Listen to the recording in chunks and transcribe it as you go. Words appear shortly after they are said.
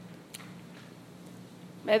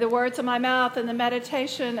May the words of my mouth and the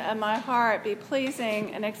meditation of my heart be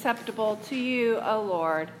pleasing and acceptable to you, O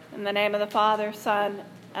Lord. In the name of the Father, Son,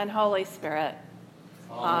 and Holy Spirit.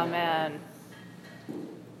 Amen.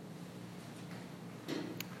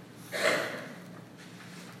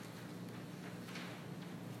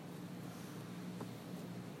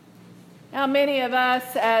 Now, many of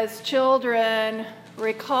us as children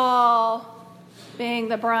recall being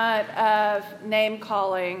the brunt of name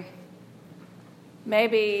calling.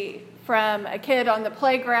 Maybe from a kid on the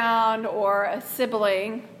playground or a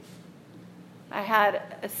sibling. I had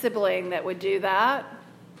a sibling that would do that.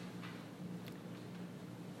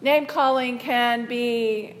 Name calling can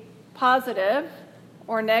be positive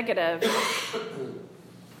or negative.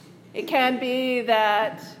 It can be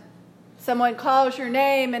that someone calls your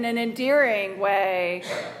name in an endearing way,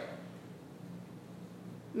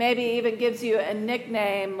 maybe even gives you a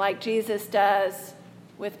nickname like Jesus does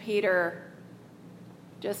with Peter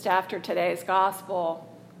just after today's gospel,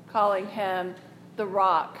 calling him the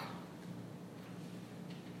Rock.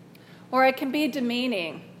 Or it can be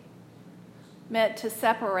demeaning, meant to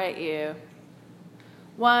separate you.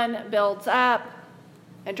 One builds up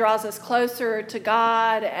and draws us closer to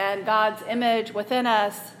God and God's image within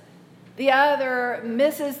us. The other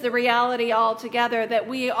misses the reality altogether that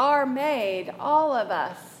we are made, all of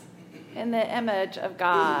us, in the image of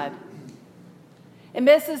God. It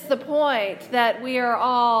misses the point that we are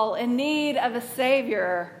all in need of a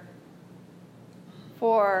Savior,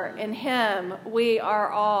 for in Him we are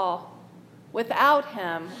all. Without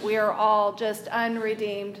Him, we are all just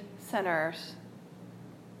unredeemed sinners.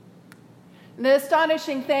 The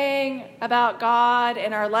astonishing thing about God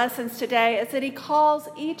in our lessons today is that He calls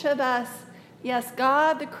each of us, yes,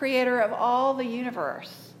 God, the creator of all the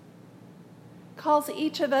universe, calls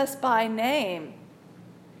each of us by name,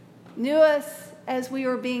 knew us as we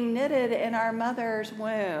were being knitted in our mother's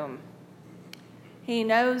womb. He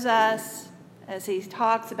knows us as He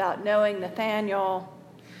talks about knowing Nathaniel,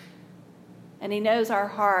 and He knows our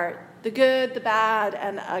heart, the good, the bad,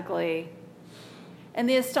 and the ugly. And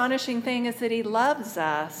the astonishing thing is that He loves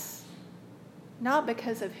us, not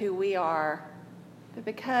because of who we are, but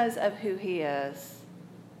because of who He is.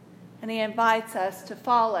 And He invites us to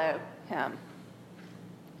follow Him.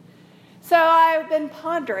 So I've been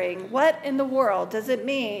pondering, what in the world does it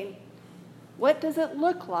mean? What does it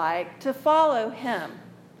look like to follow Him?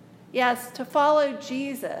 Yes, to follow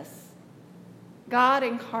Jesus, God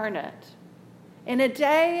incarnate, in a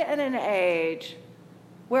day and an age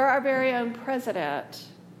where our very own president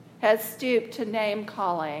has stooped to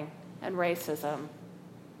name-calling and racism.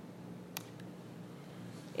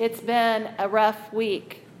 It's been a rough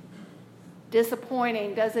week.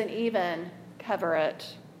 Disappointing doesn't even cover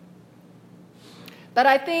it. But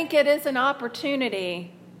I think it is an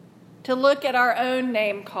opportunity to look at our own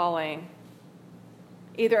name-calling,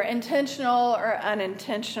 either intentional or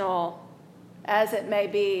unintentional, as it may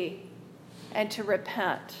be, and to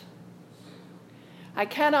repent. I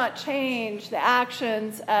cannot change the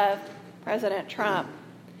actions of President Trump,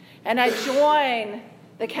 and I join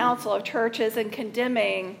the Council of Churches in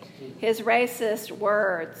condemning his racist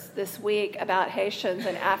words this week about Haitians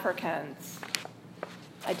and Africans.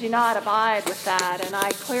 I do not abide with that, and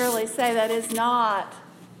I clearly say that is not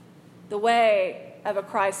the way of a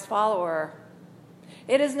Christ follower.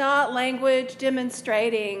 It is not language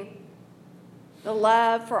demonstrating the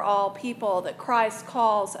love for all people that Christ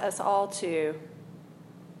calls us all to.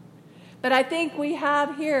 But I think we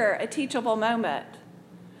have here a teachable moment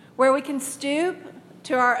where we can stoop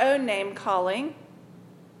to our own name-calling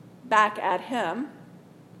back at Him,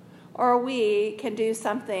 or we can do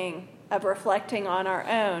something of reflecting on our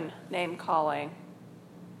own name-calling.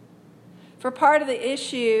 For part of the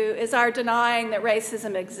issue is our denying that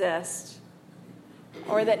racism exists,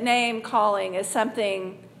 or that name-calling is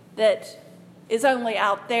something that is only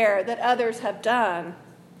out there, that others have done.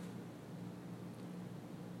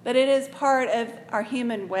 But it is part of our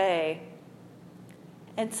human way.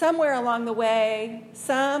 And somewhere along the way,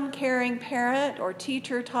 some caring parent or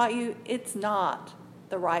teacher taught you it's not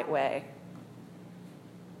the right way.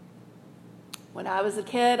 When I was a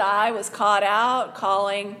kid, I was caught out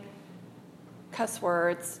calling cuss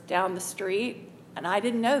words down the street, and I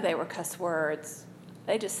didn't know they were cuss words.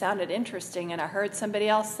 They just sounded interesting, and I heard somebody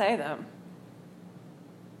else say them.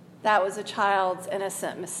 That was a child's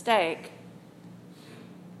innocent mistake.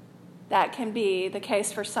 That can be the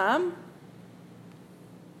case for some.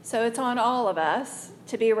 So it's on all of us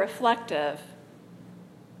to be reflective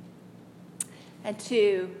and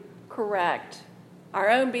to correct our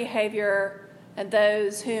own behavior and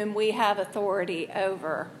those whom we have authority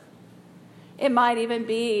over. It might even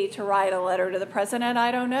be to write a letter to the president,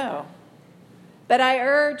 I don't know. But I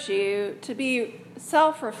urge you to be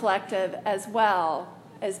self-reflective as well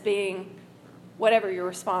as being whatever your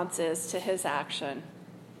response is to his action.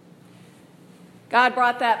 God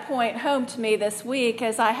brought that point home to me this week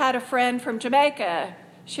as I had a friend from Jamaica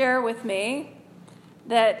share with me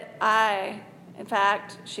that in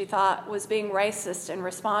fact, she thought was being racist in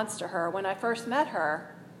response to her when I first met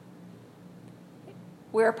her.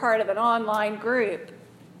 We're part of an online group,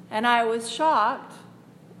 and I was shocked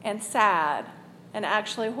and sad and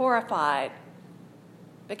actually horrified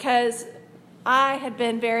because I had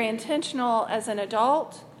been very intentional as an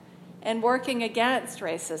adult in working against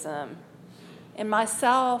racism in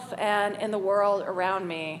myself and in the world around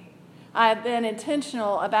me. I've been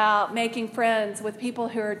intentional about making friends with people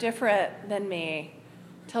who are different than me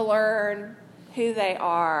to learn who they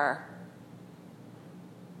are.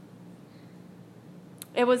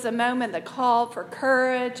 It was a moment that called for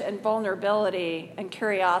courage and vulnerability and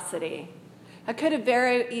curiosity. I could have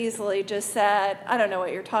very easily just said, I don't know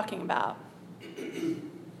what you're talking about.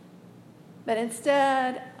 But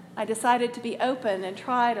instead, I decided to be open and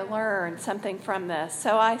try to learn something from this.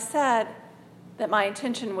 So I said that my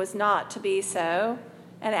intention was not to be so,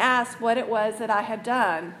 and asked what it was that I had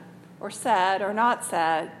done or said or not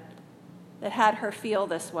said that had her feel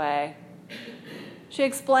this way. She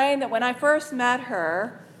explained that when I first met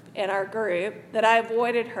her in our group, that I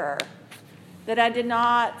avoided her, that I did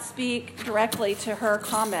not speak directly to her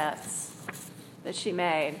comments that she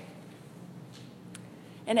made.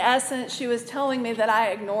 In essence, she was telling me that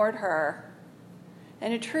I ignored her.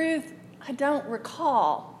 And in truth, I don't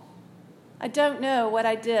recall. I don't know what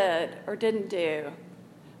I did or didn't do,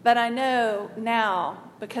 but I know now,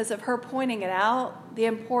 because of her pointing it out, the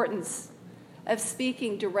importance of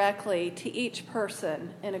speaking directly to each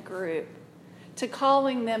person in a group, to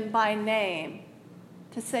calling them by name,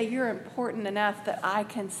 to say, you're important enough that I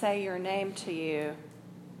can say your name to you.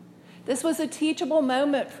 This was a teachable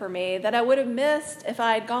moment for me that I would have missed if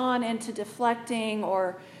I had gone into deflecting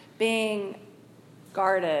or being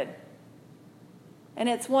guarded. And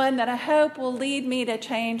it's one that I hope will lead me to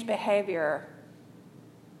change behavior.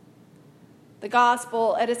 The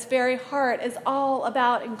gospel, at its very heart, is all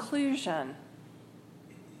about inclusion.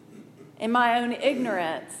 In my own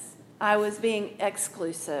ignorance, I was being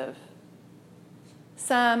exclusive.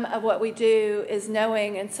 Some of what we do is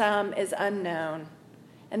knowing and some is unknown.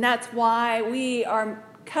 And that's why we are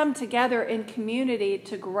come together in community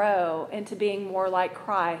to grow into being more like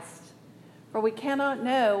Christ. For we cannot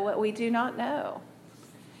know what we do not know.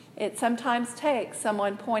 It sometimes takes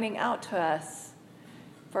someone pointing out to us.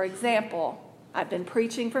 For example, I've been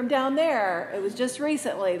preaching from down there. It was just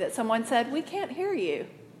recently that someone said, we can't hear you.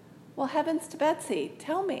 Well, heavens to Betsy,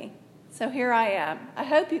 tell me. So here I am. I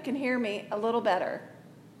hope you can hear me a little better.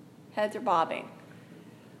 Heads are bobbing.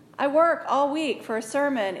 I work all week for a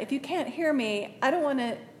sermon. If you can't hear me, I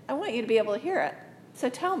want you to be able to hear it. So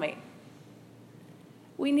tell me.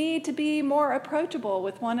 We need to be more approachable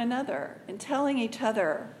with one another and telling each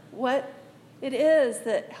other what it is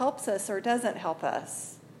that helps us or doesn't help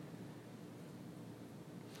us.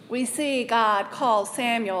 We see God call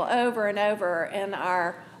Samuel over and over in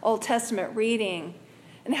our Old Testament reading,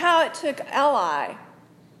 and how it took Eli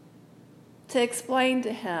to explain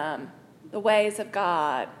to him the ways of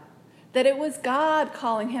God, that it was God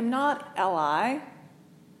calling him, not Eli.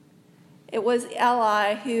 It was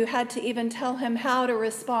Eli who had to even tell him how to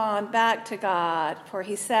respond back to God, for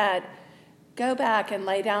he said, go back and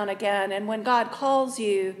lay down again, and when God calls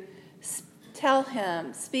you, tell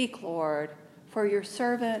him, speak, Lord, for your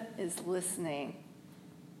servant is listening.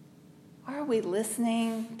 Are we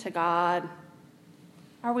listening to God?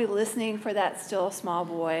 Are we listening for that still small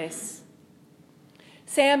voice?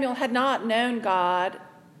 Samuel had not known God,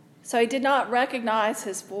 so he did not recognize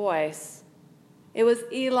his voice. It was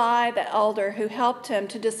Eli, the elder, who helped him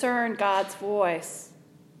to discern God's voice.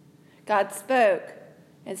 God spoke,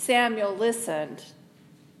 and Samuel listened.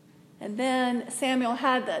 And then Samuel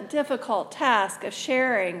had the difficult task of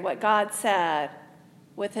sharing what God said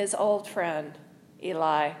with his old friend,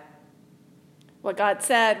 Eli. What God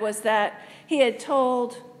said was that he had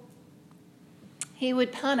told he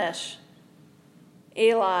would punish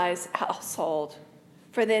Eli's household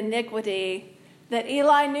for the iniquity that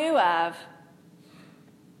Eli knew of,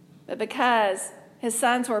 but because his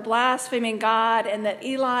sons were blaspheming God and that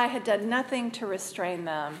Eli had done nothing to restrain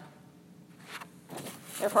them.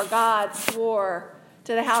 Therefore God swore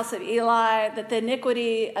to the house of Eli that the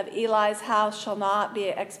iniquity of Eli's house shall not be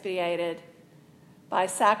expiated by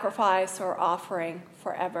sacrifice or offering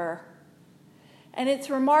forever. And it's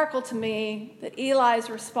remarkable to me that Eli's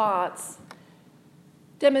response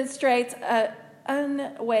demonstrates an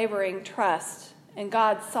unwavering trust in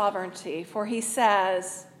God's sovereignty, for he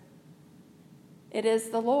says, "It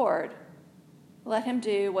is the Lord. Let him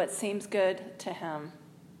do what seems good to him."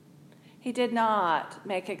 He did not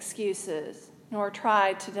make excuses, nor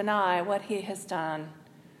try to deny what he has done,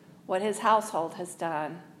 what his household has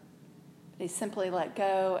done. He simply let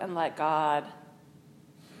go and let God.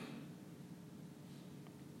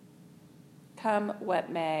 Come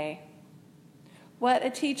what may. What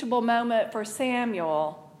a teachable moment for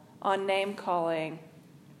Samuel on name calling,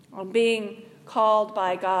 on being called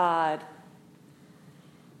by God.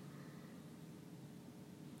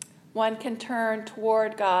 One can turn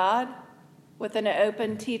toward God with an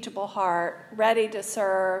open, teachable heart, ready to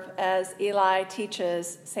serve as Eli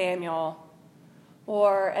teaches Samuel,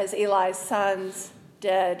 or as Eli's sons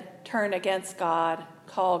did, turn against God,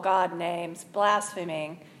 call God names,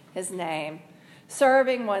 blaspheming his name,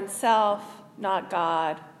 serving oneself, not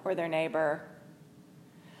God or their neighbor.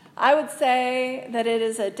 I would say that it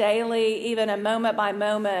is a daily, even a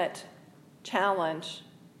moment-by-moment challenge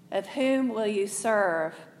of whom will you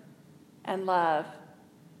serve and love?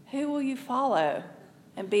 Who will you follow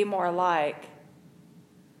and be more like?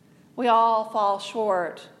 We all fall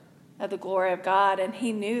short of the glory of God, and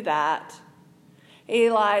he knew that.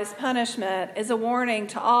 Eli's punishment is a warning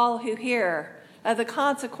to all who hear of the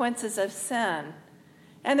consequences of sin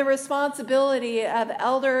and the responsibility of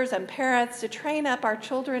elders and parents to train up our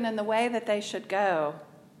children in the way that they should go.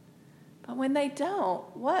 But when they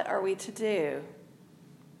don't, what are we to do?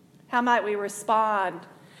 How might we respond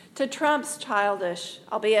to Trump's childish,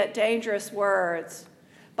 albeit dangerous words,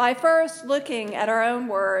 by first looking at our own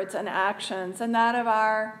words and actions and that of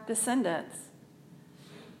our descendants,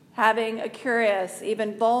 having a curious,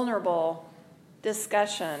 even vulnerable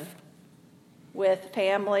discussion with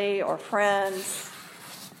family or friends,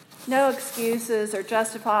 no excuses or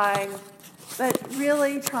justifying, but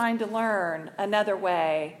really trying to learn another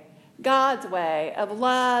way, God's way of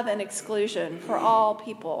love and exclusion for all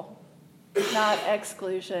people. Not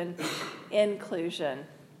exclusion, inclusion.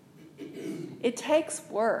 It takes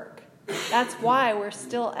work. That's why we're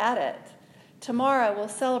still at it. Tomorrow we'll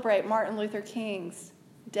celebrate Martin Luther King's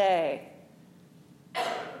Day,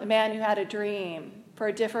 the man who had a dream for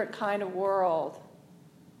a different kind of world.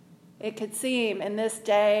 It could seem in this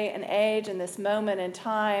day and age, in this moment in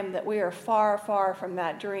time, that we are far, far from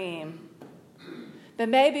that dream. But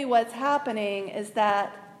maybe what's happening is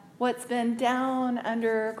that what's been down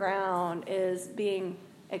underground is being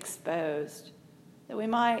exposed, that we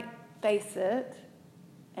might face it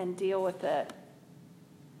and deal with it,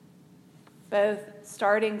 both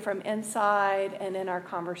starting from inside and in our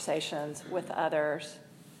conversations with others.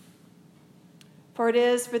 For it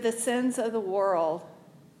is for the sins of the world,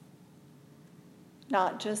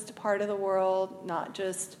 not just a part of the world, not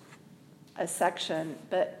just a section,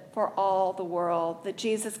 but for all the world, that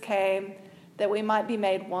Jesus came that we might be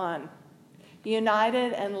made one,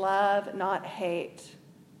 united in love, not hate.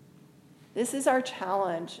 This is our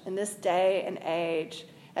challenge in this day and age,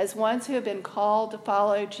 as ones who have been called to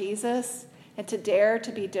follow Jesus and to dare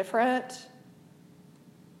to be different,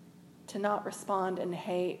 to not respond in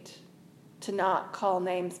hate, to not call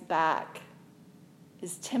names back.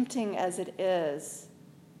 As tempting as it is,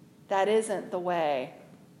 that isn't the way.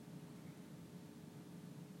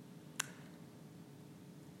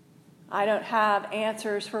 I don't have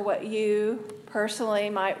answers for what you personally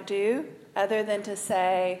might do other than to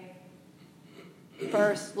say,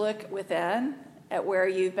 first look within at where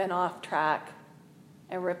you've been off track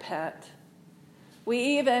and repent. We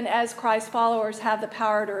even, as Christ followers, have the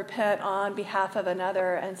power to repent on behalf of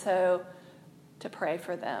another, and so to pray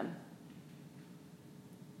for them,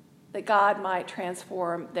 that God might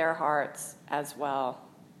transform their hearts as well.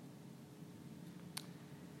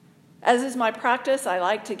 As is my practice, I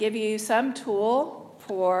like to give you some tool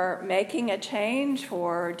for making a change,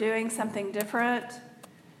 for doing something different.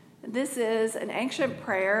 This is an ancient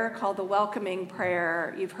prayer called the Welcoming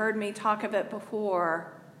Prayer. You've heard me talk of it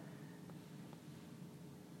before.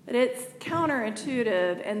 But it's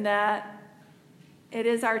counterintuitive in that it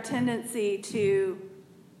is our tendency to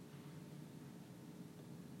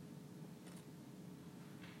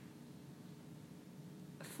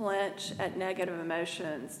flinch at negative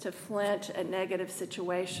emotions, to flinch at negative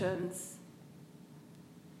situations.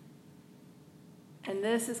 And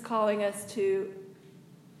this is calling us to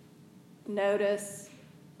notice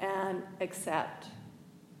and accept.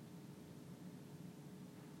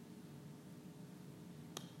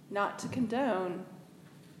 Not to condone,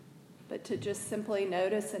 but to just simply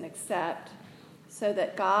notice and accept so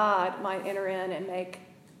that God might enter in and make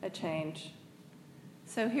a change.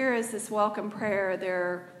 So here is this welcome prayer.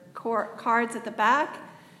 There are cards at the back.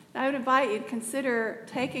 I would invite you to consider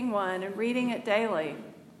taking one and reading it daily.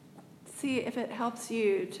 See if it helps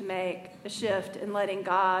you to make a shift in letting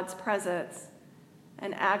God's presence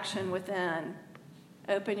and action within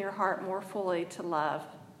open your heart more fully to love,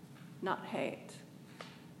 not hate.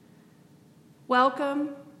 Welcome,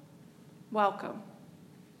 welcome,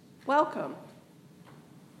 welcome.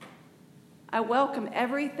 I welcome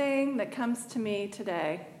everything that comes to me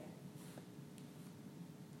today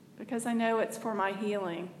because I know it's for my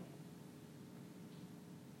healing.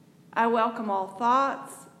 I welcome all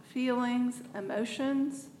thoughts, feelings,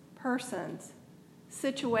 emotions, persons,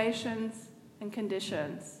 situations, and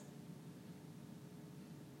conditions.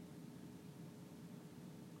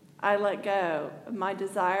 I let go of my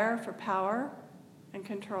desire for power and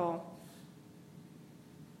control.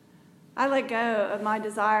 I let go of my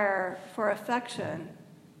desire for affection,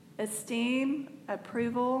 esteem,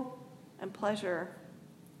 approval, and pleasure.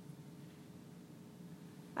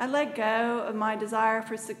 I let go of my desire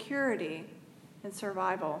for security and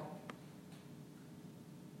survival.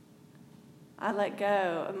 I let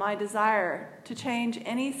go of my desire to change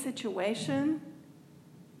any situation,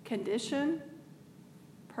 condition,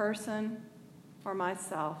 person, or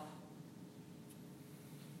myself.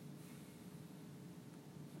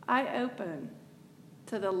 I open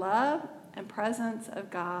to the love and presence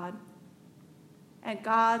of God and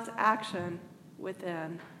God's action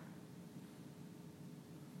within.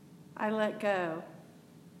 I let go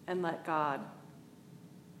and let God.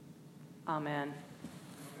 Amen.